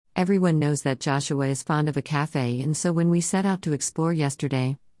Everyone knows that Joshua is fond of a cafe, and so when we set out to explore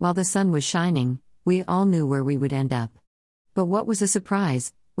yesterday, while the sun was shining, we all knew where we would end up. But what was a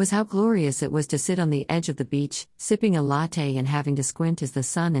surprise was how glorious it was to sit on the edge of the beach, sipping a latte and having to squint as the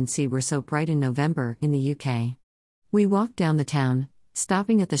sun and sea were so bright in November in the UK. We walked down the town,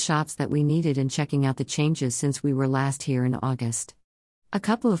 stopping at the shops that we needed and checking out the changes since we were last here in August. A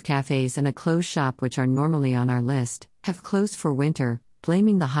couple of cafes and a clothes shop, which are normally on our list, have closed for winter,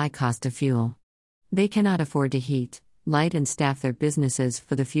 blaming the high cost of fuel. They cannot afford to heat, light and staff their businesses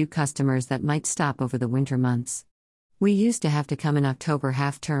for the few customers that might stop over the winter months. We used to have to come in October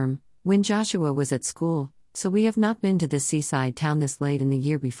half-term, when Joshua was at school, so we have not been to this seaside town this late in the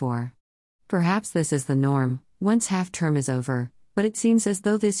year before. Perhaps this is the norm, once half-term is over, but it seems as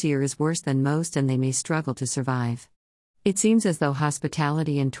though this year is worse than most and they may struggle to survive. It seems as though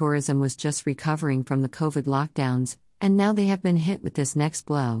hospitality and tourism was just recovering from the COVID lockdowns, and now they have been hit with this next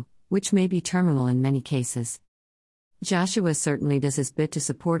blow, which may be terminal in many cases. Joshua certainly does his bit to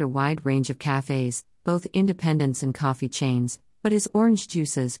support a wide range of cafes, both independents and coffee chains, but his orange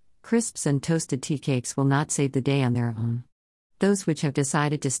juices, crisps and toasted tea cakes will not save the day on their own. Those which have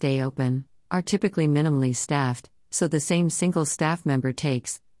decided to stay open are typically minimally staffed, so the same single staff member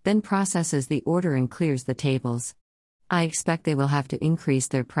takes, then processes the order and clears the tables. I expect they will have to increase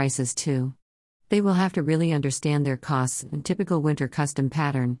their prices too. They will have to really understand their costs and typical winter custom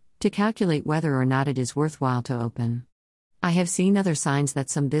pattern to calculate whether or not it is worthwhile to open. I have seen other signs that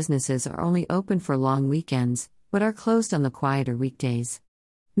some businesses are only open for long weekends, but are closed on the quieter weekdays.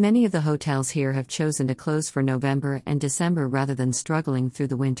 Many of the hotels here have chosen to close for November and December rather than struggling through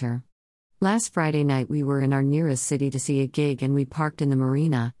the winter. Last Friday night we were in our nearest city to see a gig and we parked in the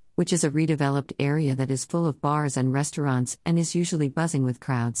marina, which is a redeveloped area that is full of bars and restaurants and is usually buzzing with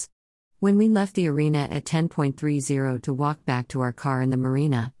crowds. When we left the arena at 10:30 to walk back to our car in the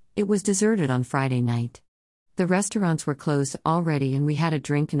marina, it was deserted on Friday night. The restaurants were closed already and we had a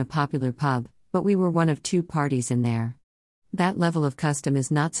drink in a popular pub, but we were one of two parties in there. That level of custom is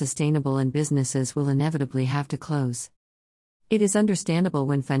not sustainable and businesses will inevitably have to close. It is understandable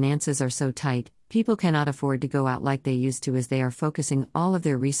when finances are so tight, people cannot afford to go out like they used to as they are focusing all of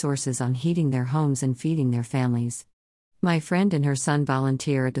their resources on heating their homes and feeding their families. My friend and her son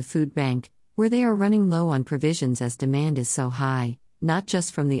volunteer at a food bank, where they are running low on provisions as demand is so high, not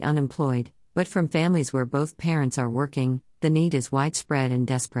just from the unemployed, but from families where both parents are working. The need is widespread and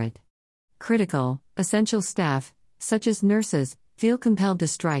desperate. Critical, essential staff, such as nurses, feel compelled to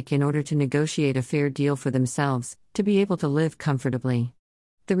strike in order to negotiate a fair deal for themselves, to be able to live comfortably.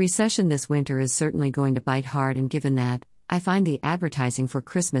 The recession this winter is certainly going to bite hard, and given that, I find the advertising for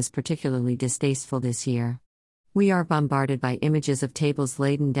Christmas particularly distasteful this year. We are bombarded by images of tables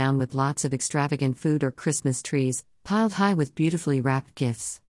laden down with lots of extravagant food or Christmas trees, piled high with beautifully wrapped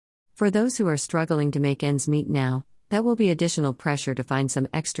gifts. For those who are struggling to make ends meet now, that will be additional pressure to find some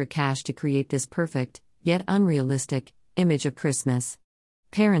extra cash to create this perfect, yet unrealistic, image of Christmas.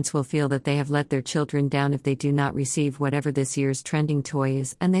 Parents will feel that they have let their children down if they do not receive whatever this year's trending toy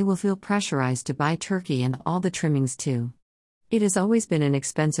is, and they will feel pressurized to buy turkey and all the trimmings too. It has always been an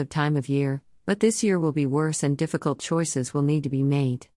expensive time of year, but this year will be worse and difficult choices will need to be made.